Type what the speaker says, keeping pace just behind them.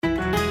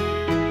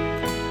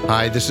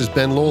Hi, this is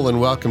Ben Lowell,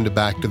 and welcome to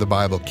Back to the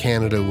Bible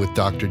Canada with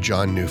Dr.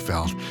 John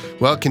Neufeld.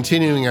 Well,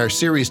 continuing our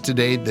series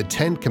today, The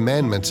Ten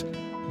Commandments,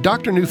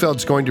 Dr.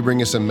 Neufeld's going to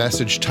bring us a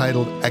message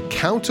titled,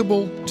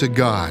 Accountable to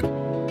God.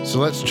 So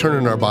let's turn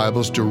in our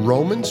Bibles to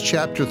Romans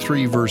chapter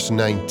 3, verse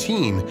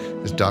 19,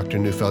 as Dr.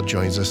 Neufeld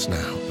joins us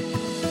now.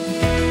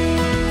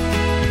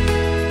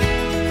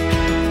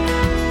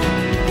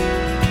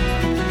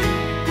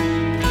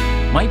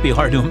 Might be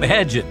hard to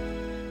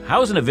imagine.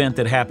 How's an event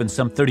that happened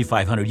some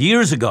 3,500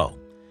 years ago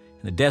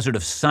in the desert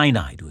of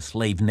Sinai to a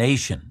slave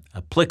nation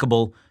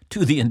applicable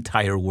to the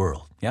entire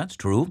world? Yeah, it's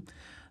true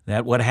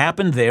that what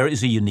happened there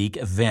is a unique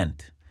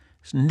event.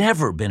 There's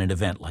never been an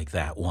event like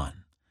that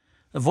one.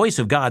 The voice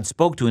of God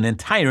spoke to an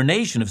entire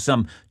nation of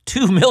some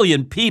 2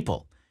 million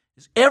people.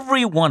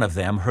 Every one of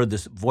them heard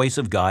the voice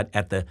of God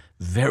at the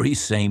very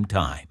same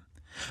time.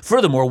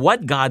 Furthermore,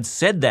 what God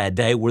said that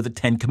day were the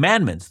Ten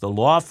Commandments, the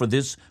law for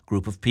this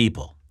group of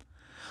people.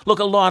 Look,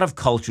 a lot of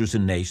cultures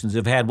and nations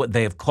have had what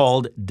they have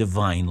called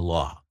divine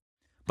law.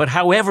 But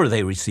however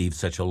they received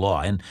such a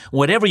law, and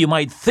whatever you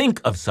might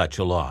think of such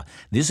a law,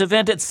 this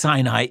event at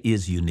Sinai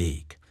is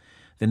unique.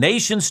 The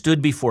nation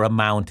stood before a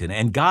mountain,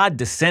 and God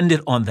descended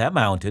on that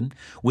mountain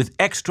with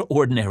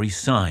extraordinary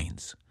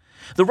signs.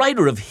 The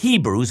writer of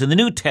Hebrews in the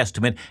New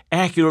Testament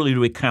accurately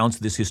recounts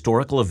this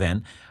historical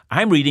event.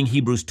 I'm reading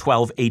Hebrews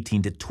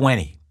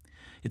 12:18-20.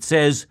 It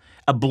says,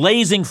 "A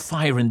blazing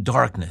fire and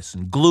darkness,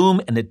 and gloom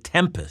and a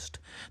tempest,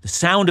 the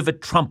sound of a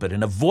trumpet,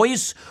 and a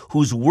voice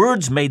whose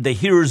words made the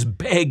hearers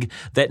beg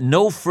that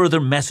no further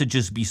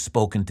messages be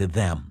spoken to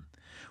them.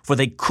 For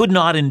they could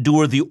not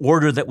endure the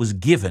order that was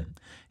given.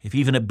 If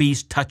even a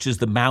beast touches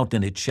the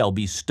mountain, it shall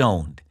be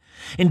stoned.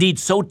 Indeed,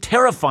 so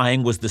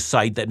terrifying was the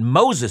sight that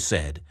Moses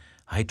said,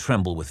 'I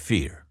tremble with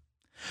fear.'"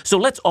 So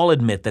let's all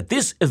admit that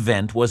this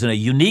event was a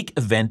unique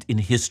event in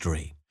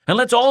history. And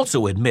let's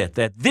also admit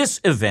that this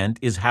event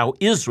is how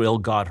Israel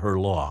got her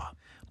law.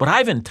 But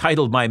I've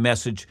entitled my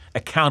message,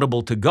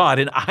 Accountable to God,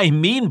 and I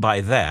mean by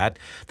that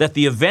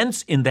the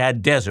events in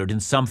that desert in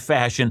some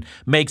fashion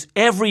makes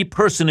every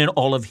person in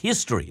all of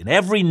history and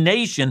every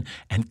nation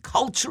and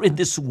culture in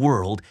this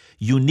world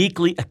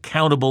uniquely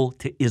accountable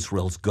to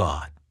Israel's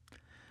God.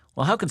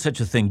 Well, how can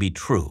such a thing be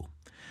true?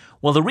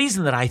 Well, the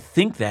reason that I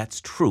think that's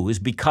true is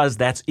because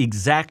that's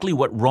exactly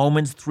what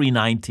Romans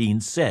 3:19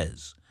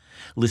 says.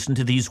 Listen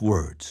to these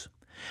words.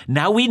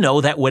 "Now we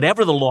know that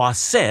whatever the law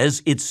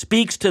says, it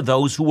speaks to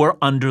those who are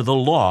under the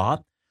law,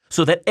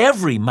 so that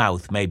every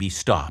mouth may be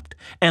stopped,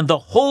 and the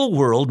whole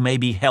world may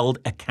be held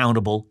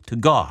accountable to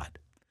God."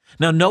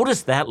 Now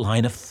notice that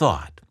line of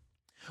thought.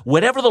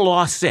 Whatever the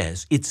law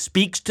says, it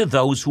speaks to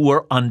those who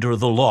are under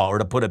the law. Or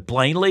to put it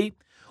plainly,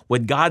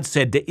 what God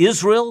said to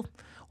Israel,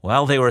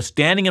 while they were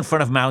standing in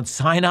front of Mount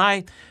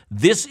Sinai,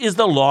 this is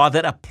the law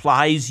that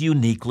applies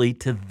uniquely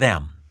to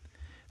them.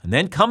 And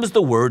then comes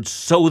the word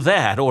 "so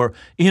that," or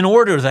 "in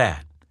order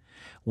that."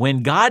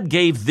 When God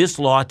gave this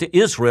law to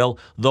Israel,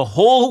 the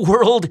whole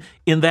world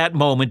in that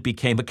moment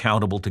became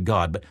accountable to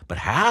God. But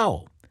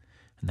how?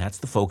 And that's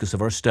the focus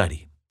of our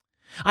study.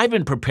 I've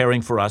been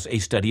preparing for us a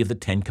study of the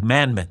Ten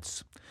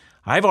Commandments.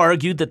 I've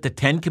argued that the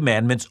Ten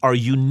Commandments are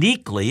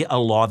uniquely a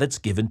law that's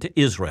given to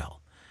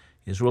Israel.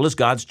 Israel is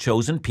God's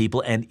chosen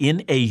people, and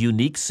in a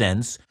unique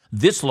sense,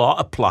 this law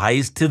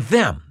applies to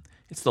them.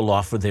 It's the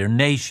law for their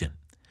nation.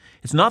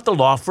 It's not the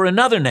law for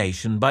another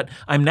nation, but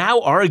I'm now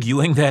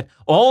arguing that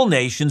all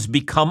nations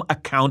become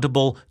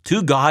accountable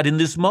to God in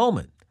this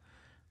moment.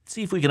 Let's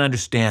see if we can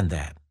understand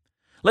that.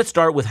 Let's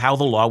start with how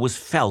the law was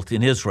felt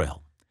in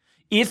Israel.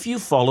 If you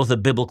follow the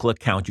biblical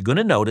account, you're going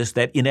to notice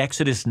that in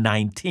Exodus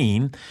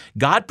 19,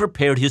 God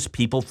prepared his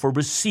people for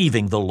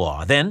receiving the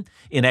law. Then,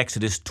 in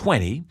Exodus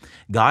 20,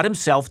 God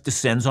himself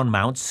descends on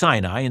Mount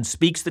Sinai and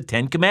speaks the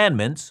Ten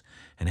Commandments,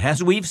 and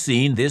as we've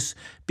seen, this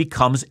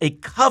becomes a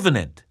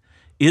covenant.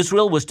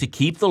 Israel was to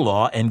keep the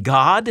law, and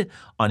God,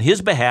 on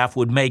his behalf,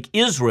 would make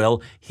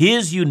Israel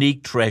his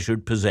unique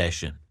treasured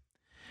possession.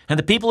 And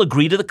the people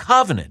agree to the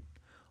covenant.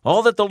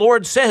 All that the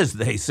Lord says,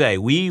 they say,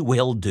 we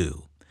will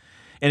do.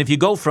 And if you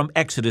go from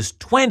Exodus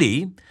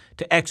 20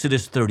 to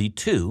Exodus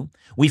 32,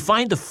 we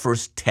find the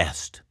first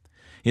test.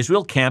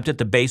 Israel camped at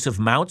the base of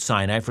Mount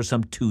Sinai for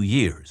some 2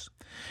 years.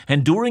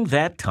 And during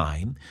that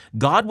time,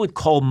 God would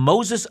call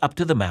Moses up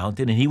to the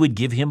mountain, and he would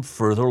give him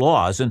further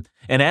laws. And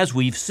as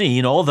we've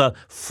seen, all the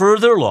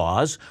further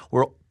laws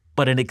were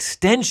but an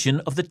extension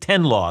of the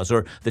 10 laws,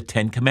 or the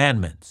 10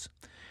 Commandments.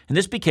 And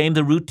this became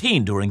the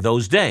routine during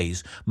those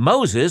days.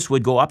 Moses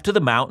would go up to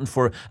the mountain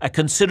for a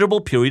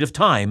considerable period of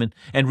time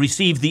and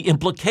receive the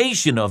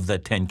implication of the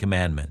 10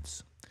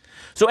 Commandments.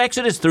 So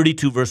Exodus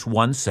 32 verse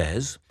 1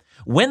 says,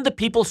 "When the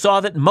people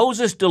saw that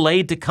Moses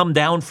delayed to come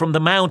down from the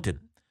mountain,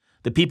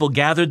 the people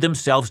gathered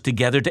themselves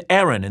together to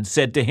Aaron and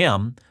said to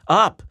him,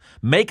 'Up,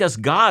 make us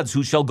gods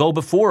who shall go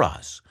before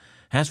us.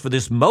 As for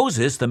this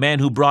Moses, the man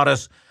who brought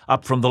us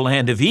up from the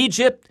land of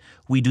Egypt,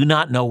 we do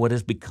not know what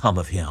has become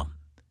of him.'"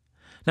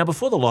 Now,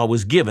 before the law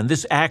was given,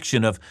 this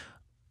action of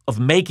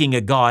making a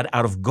god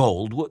out of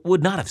gold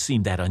would not have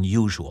seemed that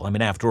unusual. I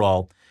mean, after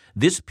all,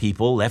 this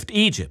people left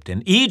Egypt,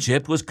 and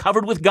Egypt was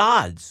covered with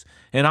gods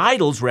and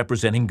idols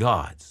representing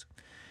gods.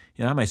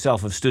 I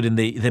myself have stood in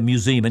the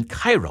museum in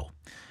Cairo,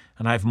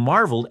 and I've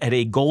marveled at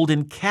a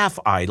golden calf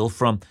idol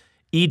from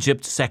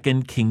Egypt's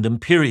Second Kingdom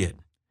period.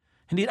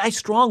 Indeed, I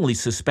strongly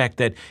suspect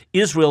that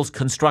Israel's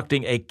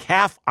constructing a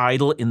calf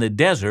idol in the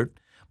desert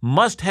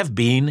must have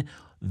been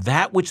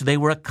that which they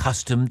were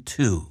accustomed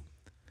to.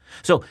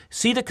 So,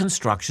 see the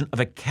construction of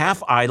a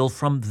calf idol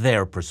from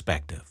their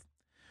perspective.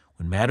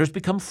 When matters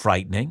become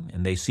frightening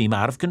and they seem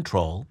out of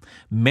control,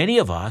 many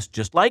of us,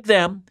 just like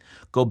them,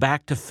 go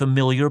back to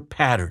familiar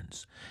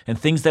patterns and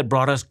things that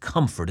brought us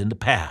comfort in the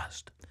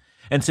past.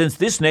 And since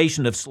this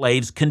nation of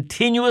slaves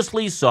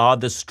continuously saw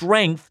the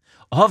strength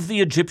of the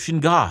Egyptian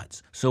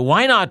gods, so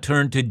why not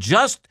turn to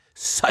just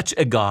such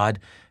a God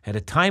at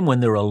a time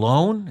when they're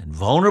alone and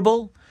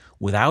vulnerable,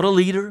 without a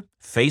leader,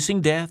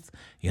 facing death,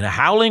 in a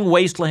howling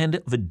wasteland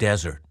of a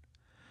desert?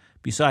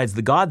 Besides,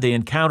 the God they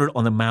encountered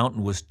on the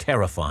mountain was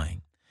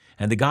terrifying,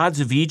 and the gods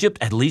of Egypt,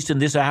 at least in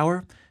this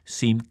hour,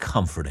 seemed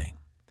comforting.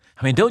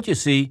 Don't you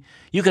see?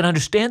 You can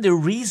understand their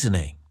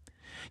reasoning.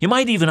 You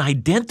might even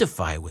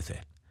identify with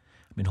it.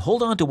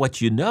 Hold on to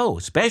what you know,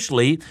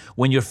 especially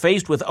when you're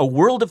faced with a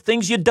world of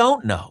things you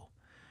don't know.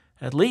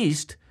 At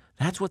least,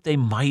 that's what they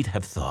might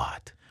have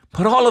thought.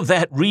 But all of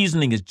that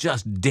reasoning is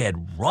just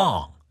dead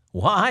wrong.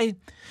 Why?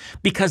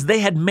 Because they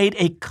had made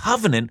a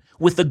covenant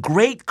with the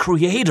great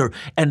Creator,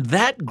 and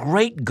that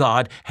great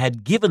God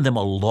had given them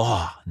a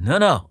law.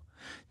 No.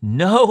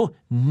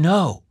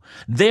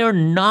 They're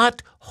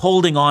not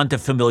holding on to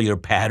familiar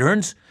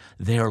patterns.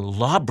 They're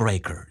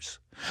lawbreakers.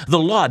 The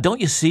law,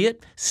 don't you see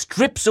it,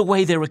 strips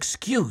away their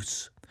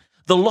excuse.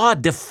 The law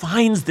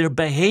defines their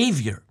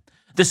behavior.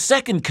 The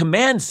second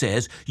command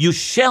says, "You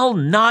shall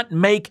not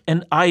make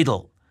an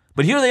idol."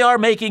 But here they are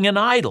making an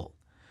idol.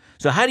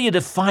 So how do you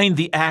define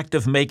the act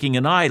of making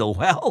an idol?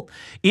 Well,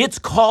 it's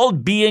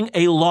called being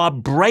a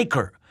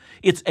lawbreaker.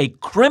 It's a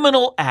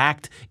criminal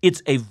act.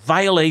 It's a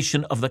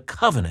violation of the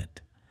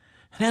covenant.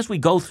 And as we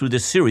go through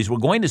this series, we're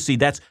going to see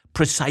that's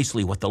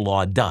precisely what the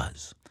law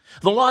does.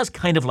 The law is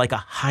kind of like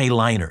a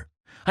highliner.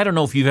 I don't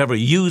know if you've ever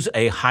used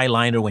a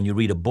highliner when you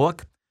read a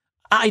book.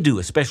 I do,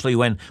 especially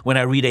when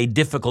I read a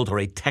difficult or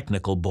a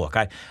technical book.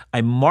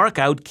 I mark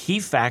out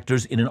key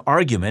factors in an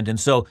argument, and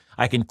so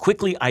I can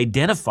quickly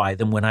identify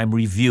them when I'm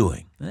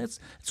reviewing. That's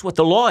what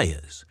the law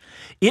is.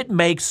 It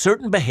makes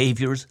certain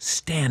behaviors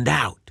stand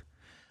out.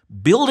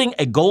 Building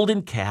a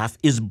golden calf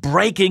is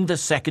breaking the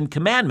second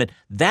commandment.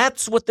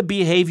 That's what the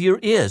behavior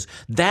is.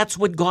 That's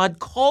what God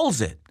calls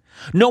it.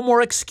 No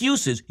more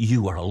excuses.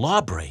 You are a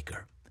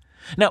lawbreaker.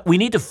 Now, we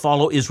need to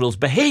follow Israel's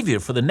behavior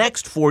for the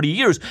next 40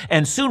 years,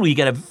 and soon we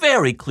get a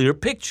very clear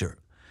picture.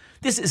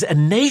 This is a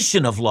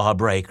nation of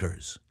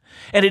lawbreakers.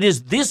 And it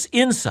is this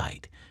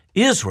insight,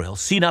 Israel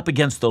seen up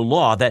against the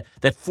law,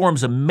 that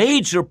forms a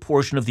major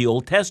portion of the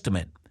Old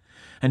Testament.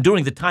 And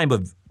during the time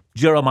of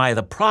Jeremiah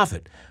the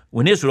prophet,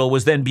 when Israel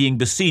was then being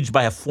besieged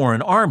by a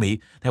foreign army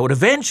that would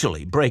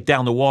eventually break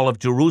down the wall of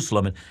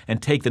Jerusalem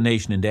and take the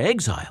nation into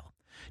exile,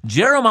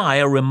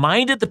 Jeremiah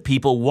reminded the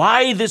people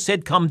why this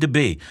had come to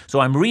be. So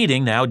I'm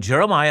reading now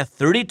Jeremiah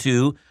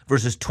 32,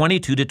 verses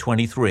 22 to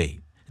 23.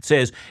 It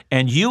says,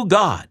 "And you,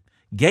 God,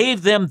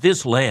 gave them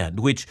this land,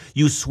 which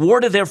you swore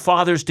to their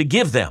fathers to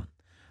give them,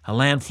 a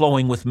land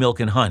flowing with milk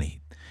and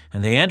honey.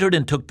 And they entered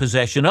and took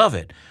possession of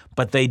it.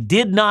 But they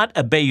did not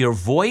obey your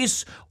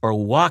voice or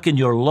walk in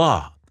your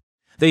law.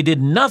 They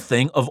did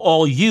nothing of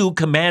all you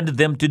commanded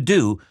them to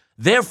do.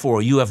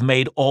 Therefore you have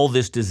made all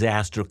this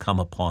disaster come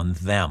upon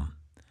them."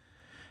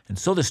 And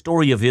so the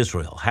story of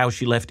Israel, how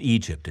she left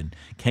Egypt and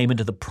came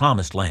into the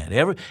promised land,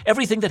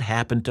 everything that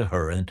happened to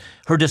her and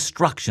her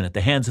destruction at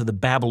the hands of the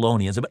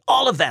Babylonians,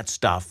 all of that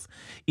stuff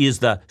is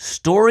the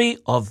story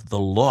of the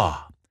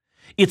law.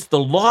 It's the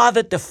law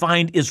that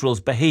defined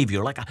Israel's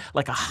behavior like a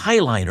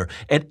highliner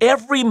at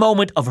every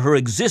moment of her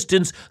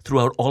existence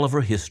throughout all of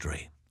her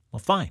history. Well,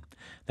 fine.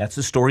 That's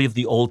the story of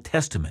the Old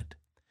Testament.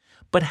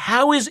 But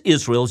how is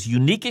Israel's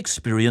unique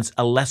experience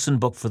a lesson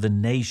book for the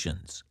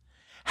nations?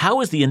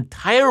 How is the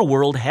entire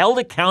world held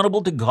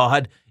accountable to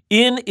God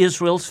in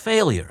Israel's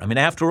failure?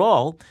 After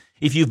all,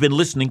 if you've been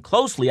listening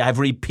closely, I've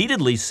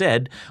repeatedly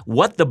said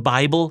what the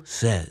Bible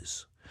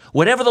says.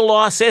 Whatever the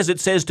law says, it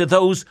says to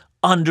those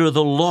under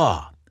the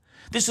law.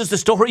 This is the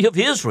story of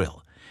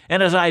Israel.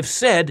 And as I've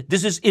said,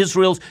 this is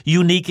Israel's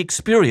unique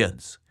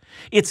experience.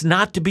 It's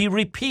not to be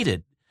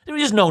repeated. There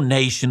is no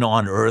nation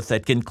on earth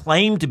that can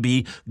claim to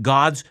be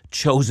God's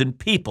chosen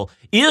people.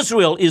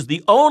 Israel is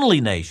the only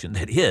nation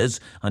that is,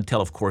 until,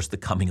 of course, the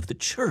coming of the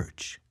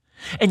church.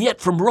 And yet,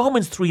 from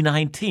Romans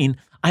 3:19,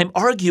 I'm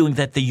arguing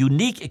that the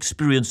unique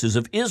experiences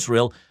of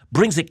Israel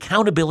brings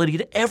accountability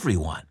to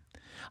everyone.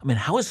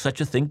 How is such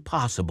a thing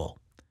possible?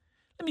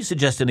 Let me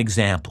suggest an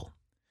example.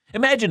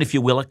 Imagine, if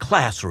you will, a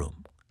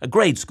classroom, a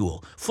grade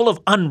school, full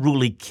of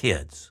unruly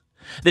kids.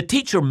 The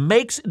teacher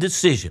makes a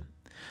decision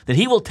that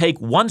he will take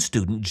one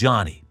student,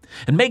 Johnny,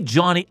 and make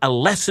Johnny a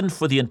lesson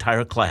for the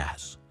entire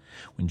class.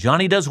 When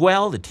Johnny does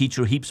well, the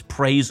teacher heaps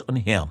praise on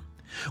him.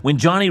 When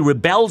Johnny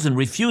rebels and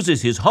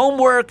refuses his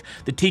homework,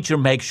 the teacher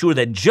makes sure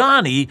that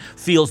Johnny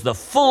feels the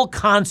full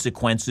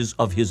consequences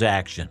of his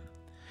action.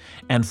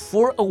 And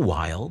for a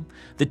while,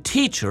 the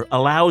teacher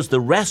allows the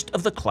rest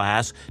of the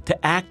class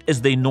to act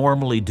as they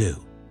normally do,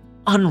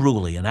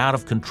 unruly and out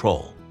of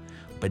control.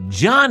 But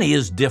Johnny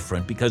is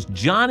different because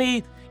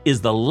Johnny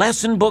is the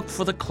lesson book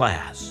for the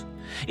class.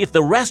 If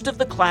the rest of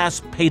the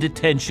class paid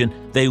attention,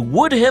 they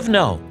would have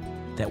known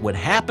that what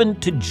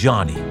happened to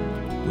Johnny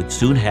would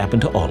soon happen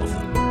to all of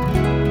them.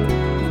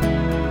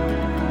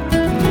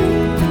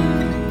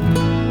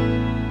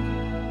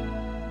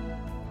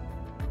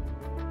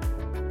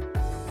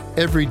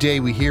 Every day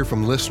we hear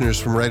from listeners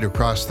from right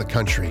across the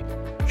country.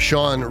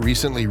 Sean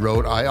recently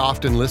wrote, "I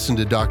often listen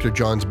to Dr.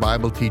 John's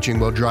Bible teaching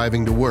while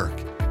driving to work.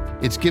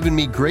 It's given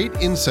me great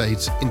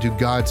insights into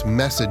God's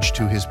message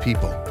to His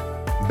people.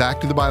 Back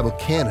to the Bible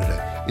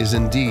Canada is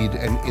indeed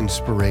an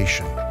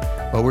inspiration."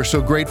 Well, we're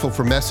so grateful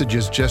for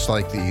messages just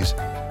like these,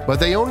 but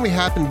they only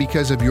happen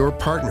because of your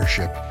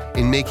partnership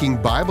in making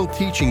Bible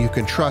teaching you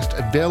can trust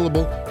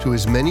available to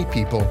as many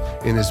people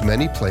in as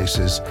many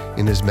places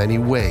in as many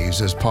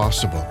ways as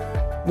possible.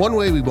 One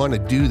way we want to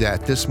do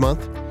that this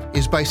month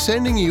is by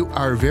sending you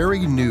our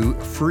very new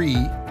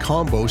free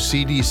combo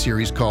CD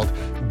series called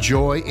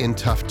Joy in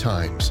Tough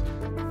Times.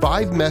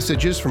 5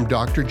 messages from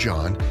Dr.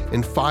 John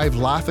and 5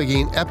 Laugh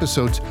Again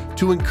episodes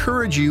to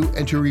encourage you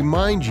and to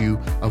remind you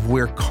of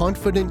where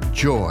confident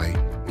joy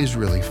is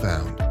really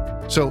found.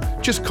 So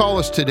just call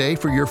us today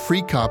for your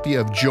free copy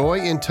of Joy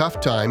in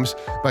Tough Times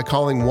by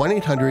calling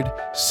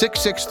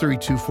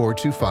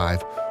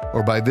 1-800-663-2425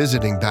 or by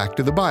visiting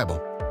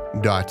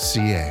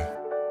backtothebible.ca.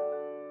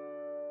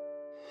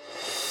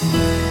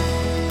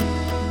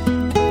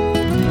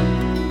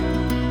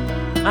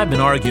 I've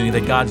been arguing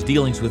that God's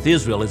dealings with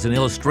Israel is an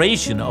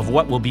illustration of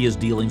what will be His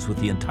dealings with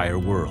the entire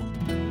world.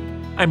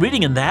 I'm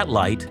reading in that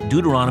light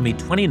Deuteronomy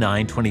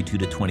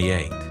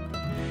 29:22-28.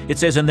 It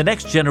says, "In the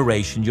next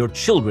generation, your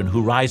children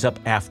who rise up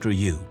after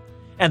you,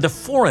 and the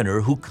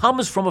foreigner who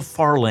comes from a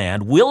far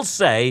land will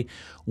say,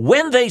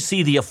 when they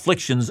see the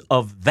afflictions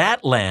of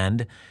that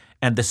land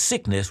and the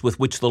sickness with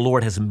which the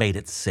Lord has made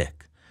it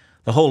sick,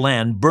 the whole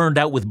land burned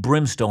out with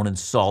brimstone and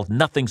salt,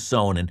 nothing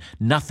sown and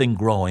nothing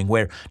growing,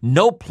 where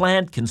no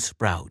plant can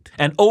sprout,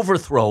 an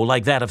overthrow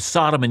like that of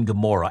Sodom and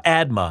Gomorrah,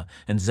 Admah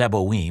and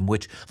Zeboim,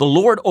 which the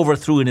Lord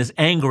overthrew in His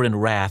anger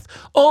and wrath,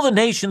 all the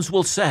nations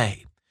will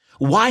say,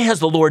 why has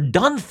the Lord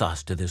done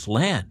thus to this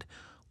land?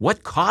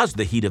 What caused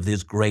the heat of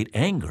His great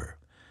anger?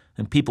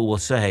 And people will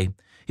say,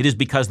 it is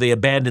because they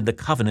abandoned the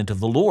covenant of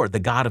the Lord, the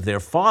God of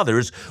their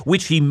fathers,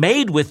 which He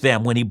made with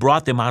them when He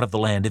brought them out of the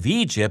land of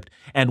Egypt,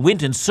 and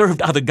went and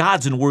served other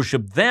gods and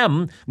worshipped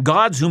them,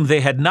 gods whom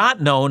they had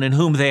not known and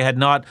whom they had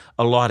not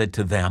allotted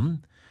to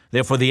them.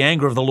 Therefore the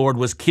anger of the Lord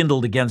was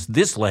kindled against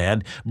this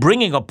land,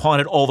 bringing upon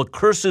it all the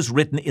curses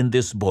written in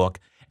this book.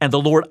 And the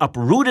Lord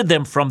uprooted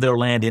them from their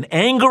land in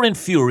anger and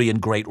fury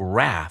and great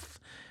wrath,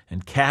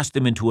 and cast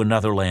them into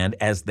another land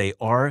as they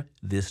are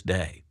this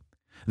day."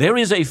 There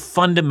is a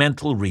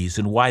fundamental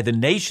reason why the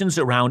nations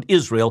around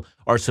Israel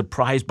are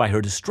surprised by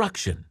her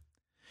destruction.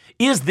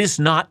 Is this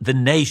not the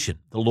nation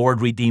the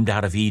Lord redeemed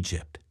out of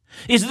Egypt?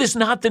 Is this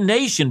not the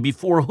nation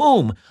before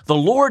whom the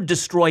Lord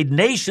destroyed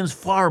nations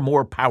far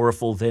more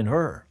powerful than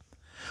her?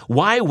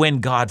 Why, when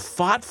God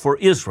fought for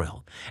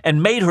Israel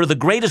and made her the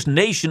greatest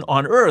nation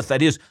on earth,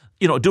 that is,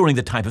 during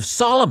the time of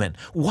Solomon,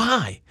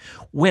 why,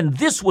 when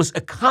this was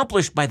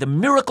accomplished by the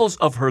miracles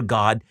of her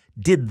God,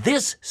 did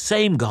this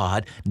same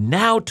God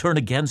now turn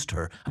against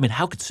her?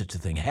 How could such a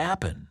thing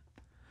happen?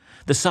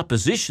 The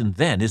supposition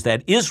then is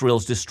that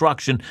Israel's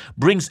destruction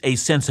brings a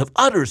sense of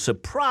utter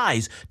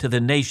surprise to the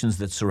nations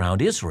that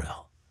surround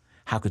Israel.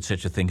 How could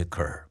such a thing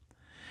occur?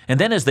 And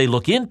then as they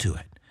look into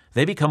it,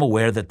 they become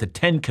aware that the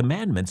 10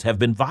 Commandments have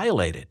been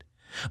violated,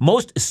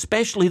 most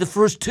especially the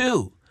first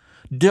 2.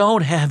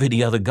 Don't have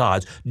any other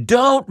gods.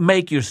 Don't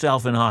make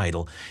yourself an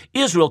idol.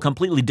 Israel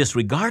completely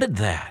disregarded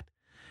that.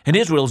 And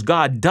Israel's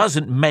God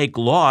doesn't make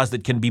laws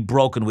that can be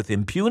broken with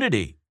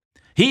impunity.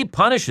 He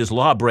punishes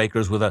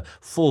lawbreakers with a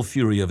full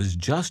fury of His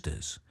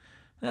justice.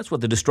 That's what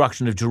the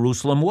destruction of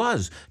Jerusalem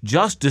was,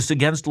 justice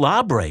against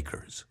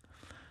lawbreakers.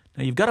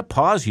 Now you've got to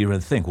pause here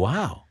and think,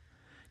 wow,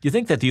 do you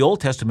think that the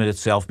Old Testament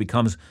itself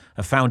becomes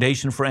a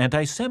foundation for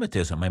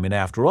anti-Semitism?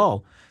 After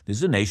all, this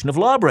is a nation of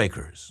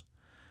lawbreakers.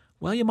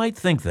 Well, you might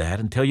think that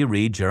until you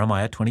read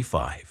Jeremiah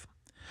 25.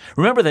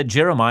 Remember that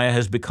Jeremiah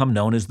has become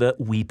known as the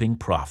weeping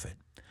prophet.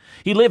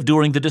 He lived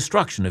during the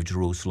destruction of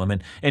Jerusalem,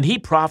 and he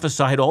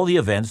prophesied all the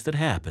events that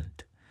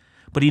happened.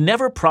 But he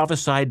never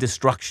prophesied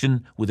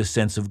destruction with a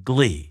sense of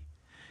glee.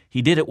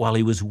 He did it while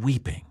he was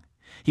weeping.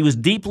 He was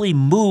deeply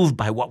moved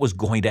by what was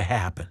going to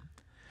happen.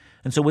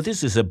 And so with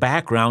this as a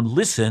background,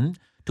 listen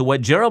to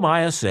what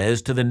Jeremiah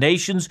says to the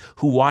nations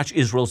who watch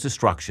Israel's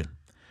destruction.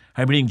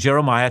 I'm reading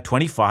Jeremiah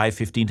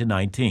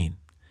 25:15-19.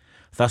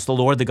 Thus the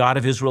Lord, the God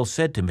of Israel,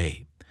 said to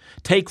me,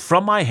 take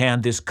from my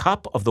hand this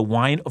cup of the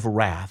wine of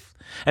wrath,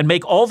 and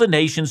make all the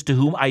nations to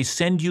whom I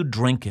send you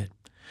drink it.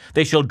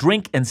 They shall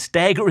drink and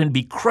stagger and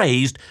be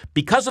crazed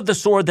because of the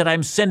sword that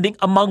I'm sending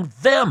among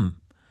them.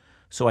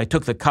 So I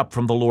took the cup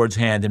from the Lord's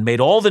hand and made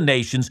all the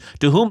nations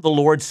to whom the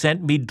Lord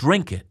sent me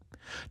drink it.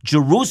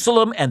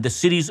 Jerusalem and the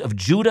cities of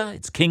Judah,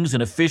 its kings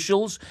and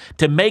officials,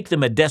 to make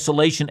them a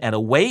desolation and a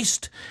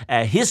waste,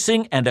 a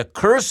hissing and a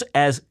curse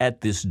as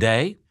at this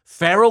day.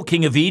 Pharaoh,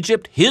 king of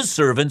Egypt, his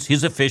servants,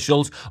 his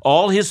officials,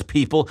 all his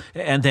people,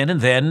 and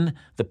then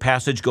the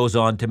passage goes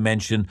on to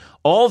mention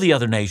all the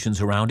other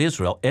nations around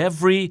Israel.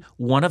 Every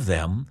one of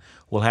them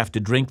will have to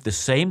drink the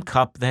same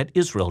cup that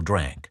Israel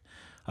drank,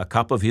 a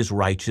cup of his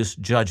righteous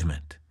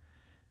judgment.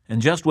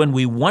 And just when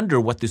we wonder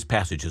what this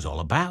passage is all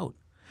about,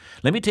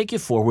 let me take you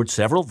forward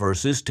several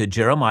verses to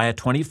Jeremiah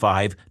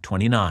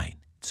 25:29.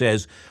 It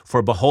says,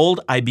 "For behold,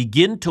 I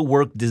begin to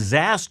work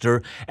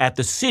disaster at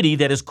the city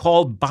that is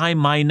called by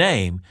my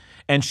name,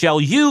 and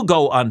shall you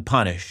go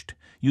unpunished?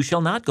 You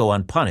shall not go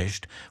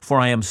unpunished, for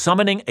I am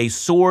summoning a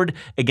sword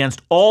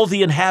against all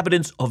the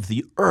inhabitants of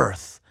the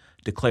earth,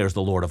 declares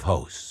the Lord of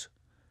hosts."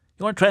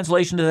 You want a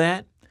translation to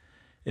that?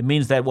 It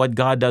means that what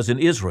God does in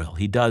Israel,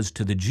 he does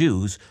to the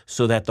Jews,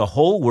 so that the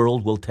whole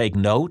world will take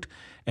note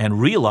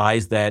and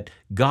realize that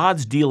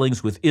God's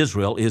dealings with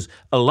Israel is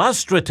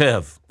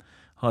illustrative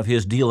of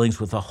his dealings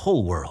with the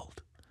whole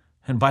world.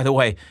 And by the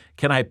way,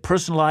 can I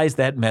personalize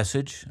that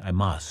message? I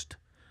must.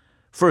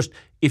 First,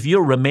 if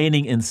you're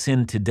remaining in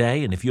sin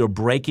today and if you're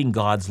breaking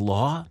God's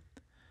law,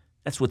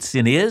 that's what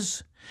sin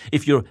is.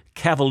 If you're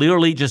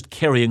cavalierly just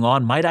carrying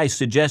on, might I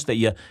suggest that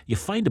you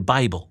find a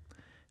Bible.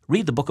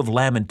 Read the book of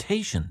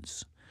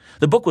Lamentations.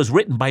 The book was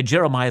written by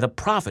Jeremiah the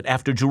prophet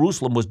after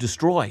Jerusalem was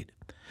destroyed.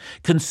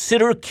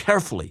 Consider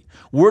carefully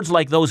words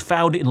like those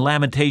found in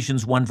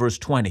Lamentations 1 verse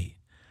 20.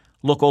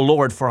 "Look, O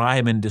Lord, for I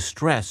am in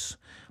distress.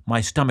 My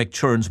stomach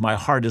churns, my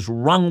heart is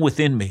wrung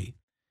within me,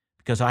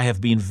 because I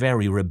have been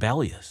very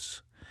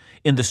rebellious.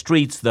 In the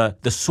streets the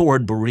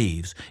sword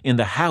bereaves. In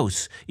the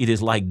house it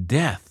is like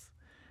death."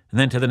 And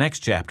then to the next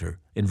chapter,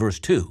 in verse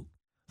 2.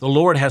 "The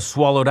Lord has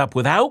swallowed up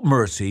without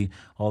mercy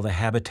all the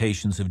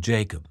habitations of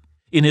Jacob.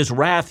 In his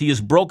wrath he has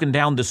broken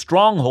down the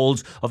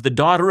strongholds of the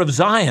daughter of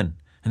Zion."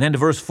 And then to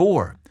verse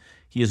 4.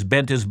 "He has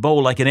bent his bow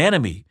like an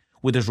enemy,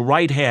 with his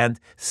right hand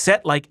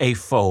set like a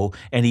foe,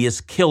 and he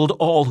has killed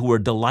all who are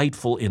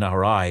delightful in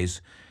our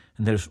eyes."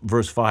 And there's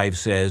verse 5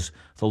 says,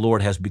 "The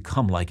Lord has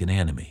become like an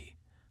enemy."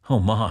 Oh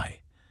my.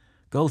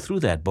 Go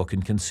through that book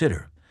and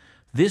consider.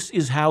 This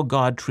is how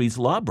God treats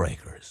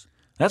lawbreakers.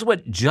 That's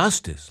what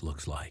justice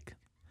looks like.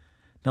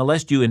 Now,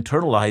 lest you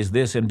internalize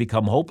this and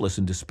become hopeless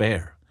and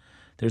despair,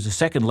 there's a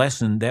second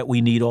lesson that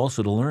we need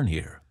also to learn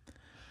here.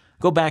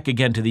 Go back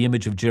again to the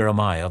image of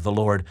Jeremiah, of the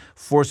Lord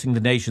forcing the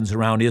nations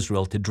around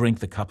Israel to drink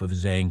the cup of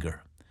his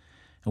anger.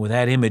 And with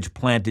that image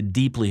planted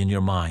deeply in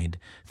your mind,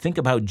 think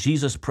about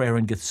Jesus' prayer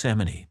in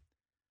Gethsemane.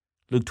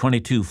 Luke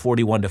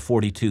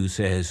 22:41-42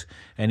 says,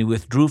 "And he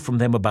withdrew from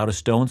them about a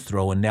stone's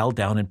throw and knelt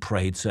down and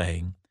prayed,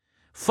 saying,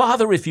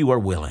 'Father, if you are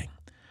willing,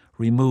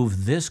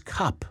 remove this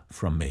cup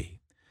from me.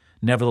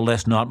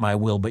 Nevertheless, not my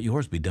will, but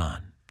yours be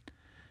done.'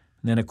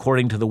 And then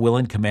according to the will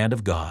and command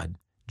of God,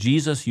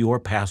 Jesus, your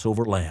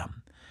Passover lamb,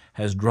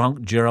 has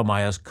drunk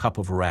Jeremiah's cup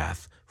of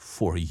wrath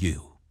for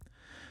you.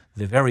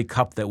 The very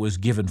cup that was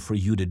given for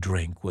you to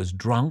drink was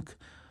drunk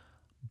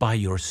by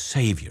your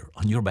Savior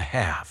on your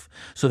behalf,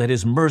 so that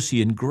his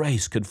mercy and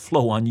grace could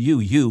flow on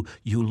you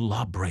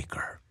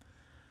lawbreaker."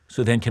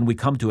 So then can we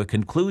come to a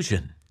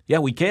conclusion? Yeah,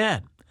 we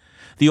can.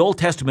 The Old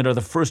Testament or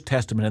the First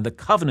Testament and the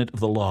covenant of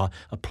the law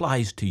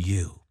applies to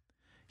you.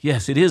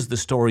 Yes, it is the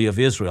story of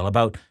Israel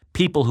about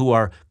people who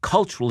are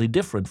culturally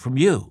different from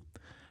you.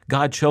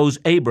 God chose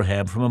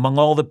Abraham from among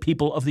all the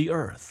people of the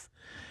earth.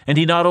 And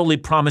he not only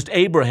promised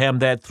Abraham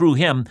that through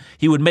him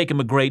he would make him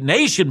a great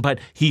nation, but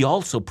he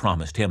also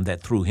promised him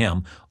that through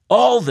him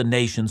all the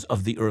nations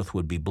of the earth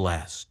would be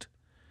blessed.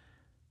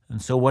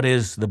 And so what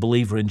is the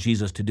believer in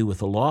Jesus to do with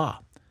the law?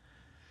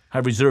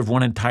 I've reserved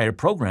one entire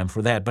program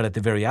for that, but at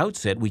the very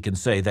outset we can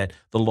say that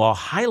the law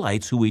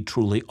highlights who we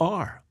truly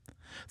are.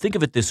 Think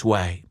of it this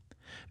way.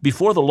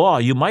 Before the law,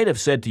 you might have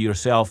said to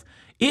yourself,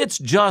 "It's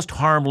just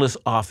harmless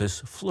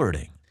office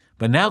flirting."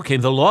 But now came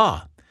the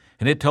law,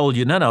 and it told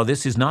you, no,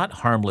 this is not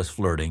harmless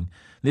flirting.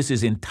 This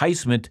is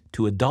enticement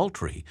to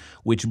adultery,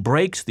 which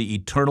breaks the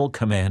eternal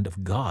command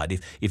of God.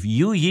 If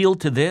you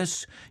yield to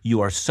this, you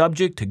are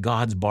subject to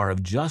God's bar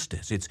of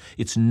justice.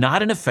 It's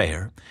not an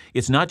affair.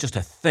 It's not just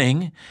a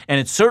thing, and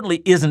it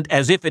certainly isn't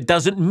as if it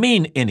doesn't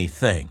mean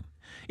anything.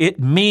 It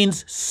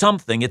means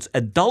something. It's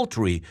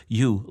adultery,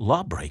 you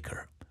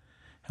lawbreaker.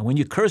 And when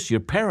you curse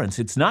your parents,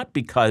 it's not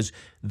because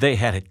they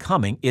had it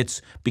coming.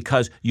 It's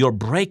because you're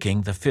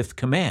breaking the fifth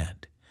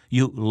command,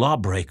 you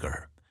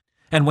lawbreaker.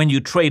 And when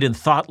you trade in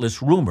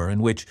thoughtless rumor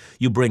in which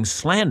you bring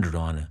slander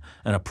on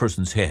a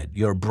person's head,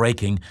 you're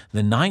breaking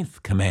the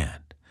ninth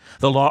command.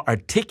 The law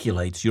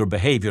articulates your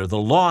behavior. The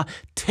law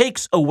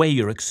takes away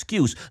your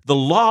excuse. The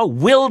law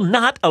will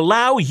not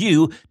allow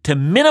you to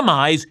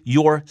minimize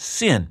your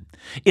sin.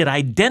 It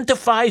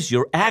identifies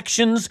your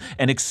actions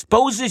and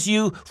exposes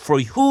you for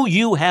who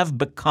you have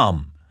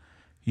become.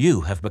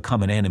 You have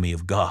become an enemy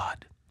of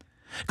God.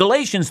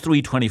 Galatians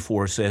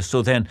 3:24 says,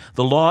 "So then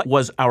the law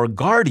was our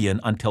guardian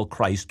until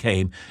Christ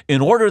came,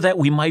 in order that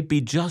we might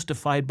be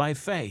justified by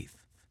faith."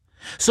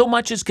 So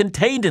much is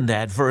contained in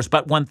that verse,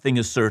 but one thing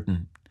is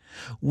certain.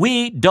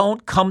 We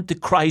don't come to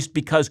Christ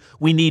because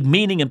we need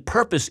meaning and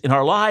purpose in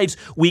our lives.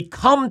 We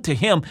come to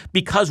Him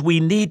because we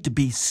need to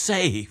be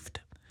saved.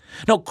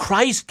 No,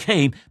 Christ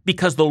came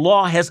because the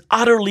law has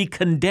utterly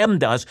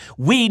condemned us.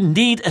 We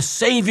need a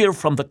Savior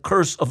from the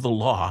curse of the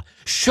law.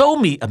 Show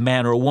me a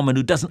man or a woman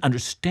who doesn't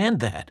understand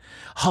that.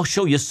 I'll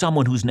show you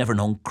someone who's never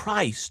known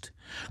Christ.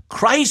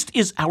 Christ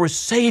is our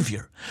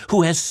Savior,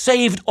 who has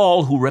saved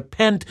all who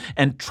repent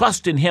and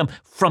trust in Him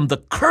from the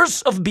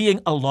curse of being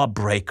a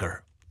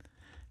lawbreaker.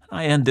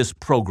 I end this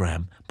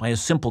program by a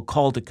simple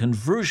call to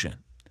conversion.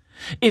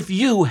 If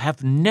you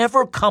have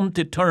never come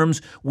to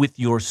terms with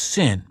your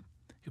sin,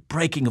 your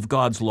breaking of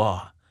God's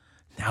law,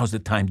 now's the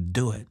time to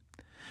do it.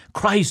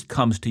 Christ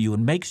comes to you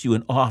and makes you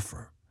an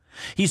offer.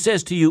 He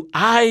says to you,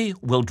 "I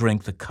will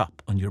drink the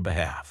cup on your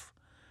behalf.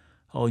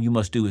 All you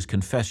must do is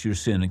confess your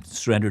sin and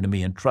surrender to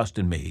me and trust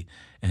in me,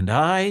 and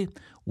I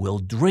will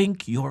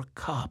drink your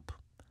cup."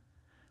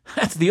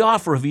 That's the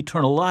offer of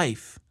eternal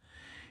life.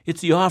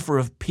 It's the offer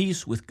of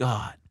peace with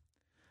God.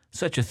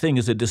 Such a thing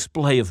is a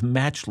display of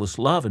matchless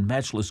love and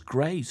matchless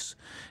grace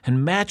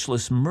and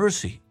matchless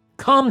mercy.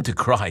 Come to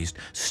Christ.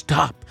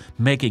 Stop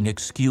making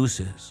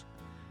excuses.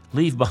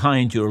 Leave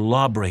behind your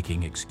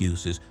law-breaking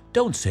excuses.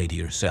 Don't say to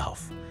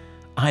yourself,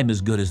 "I'm as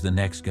good as the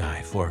next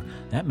guy," for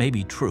that may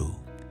be true.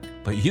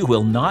 But you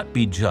will not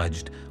be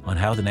judged on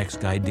how the next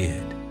guy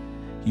did.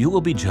 You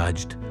will be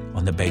judged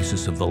on the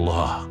basis of the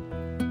law.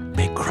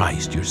 Make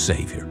Christ your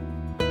Savior.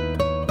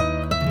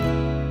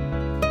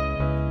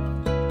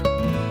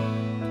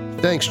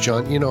 Thanks,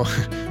 John. You know,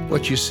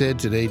 what you said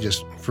today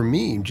just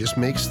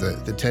makes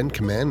the Ten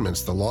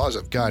Commandments, the laws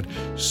of God,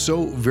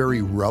 so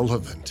very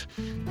relevant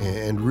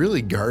and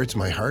really guards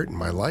my heart and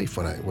my life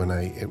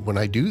when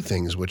I do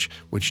things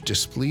which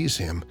displease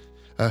Him.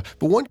 But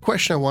one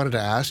question I wanted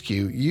to ask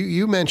you,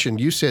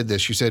 you said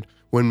this,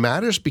 when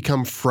matters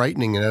become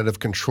frightening and out of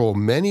control,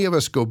 many of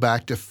us go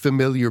back to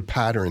familiar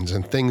patterns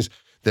and things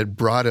that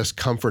brought us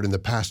comfort in the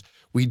past.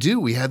 We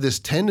have this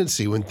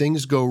tendency when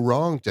things go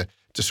wrong to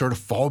sort of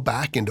fall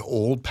back into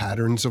old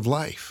patterns of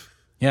life.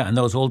 Yeah, and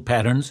those old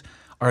patterns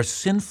are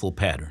sinful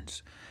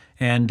patterns.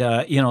 And,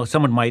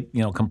 someone might,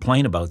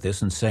 complain about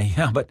this and say,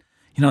 "Yeah, but,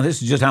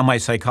 this is just how my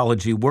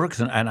psychology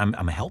works, and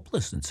I'm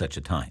helpless in such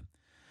a time."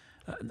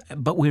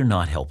 But we're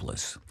not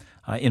helpless.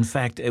 In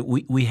fact,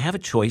 we have a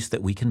choice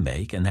that we can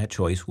make, and that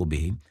choice will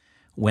be,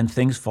 when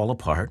things fall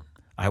apart,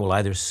 I will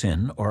either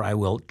sin or I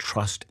will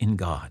trust in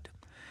God.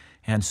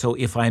 And so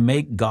if I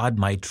make God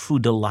my true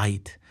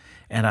delight,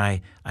 and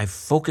I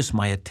focus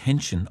my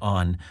attention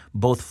on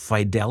both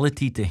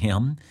fidelity to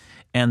Him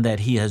and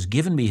that He has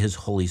given me His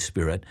Holy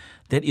Spirit,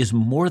 that is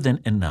more than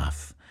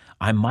enough.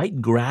 I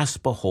might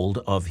grasp a hold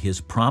of His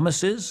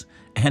promises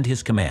and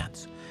His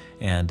commands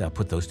and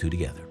put those two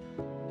together.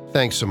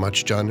 Thanks so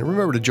much, John. And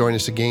remember to join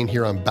us again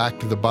here on Back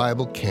to the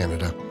Bible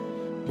Canada,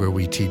 where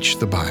we teach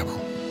the Bible.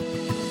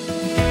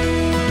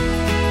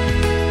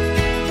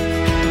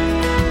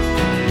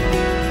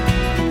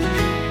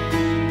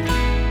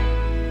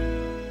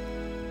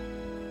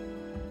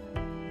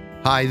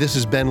 Hi, this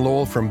is Ben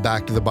Lowell from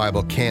Back to the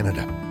Bible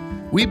Canada.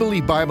 We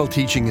believe Bible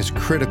teaching is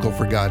critical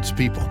for God's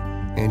people,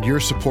 and your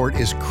support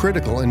is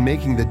critical in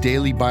making the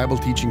daily Bible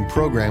teaching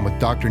program with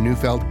Dr.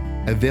 Neufeld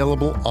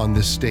available on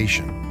this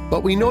station.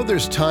 But we know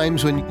there's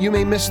times when you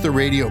may miss the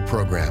radio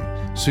program,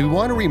 so we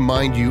want to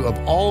remind you of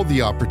all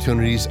the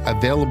opportunities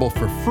available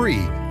for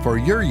free for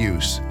your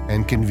use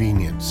and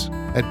convenience.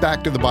 At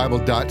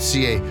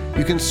backtothebible.ca,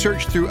 you can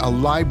search through a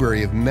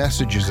library of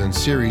messages and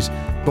series,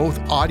 both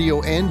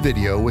audio and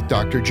video with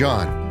Dr.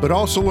 John, but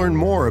also learn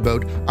more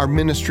about our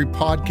ministry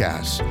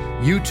podcasts,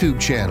 YouTube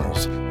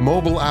channels,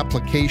 mobile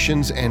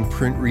applications, and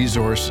print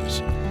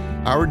resources.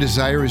 Our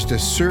desire is to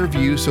serve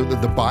you so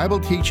that the Bible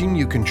teaching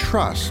you can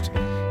trust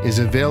is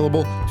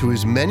available to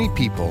as many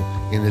people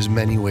in as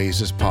many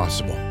ways as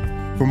possible.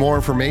 For more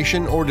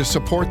information or to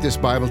support this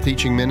Bible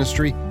teaching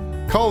ministry,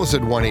 call us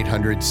at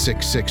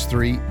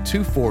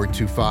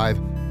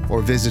 1-800-663-2425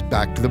 or visit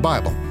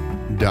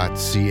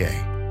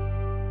backtothebible.ca.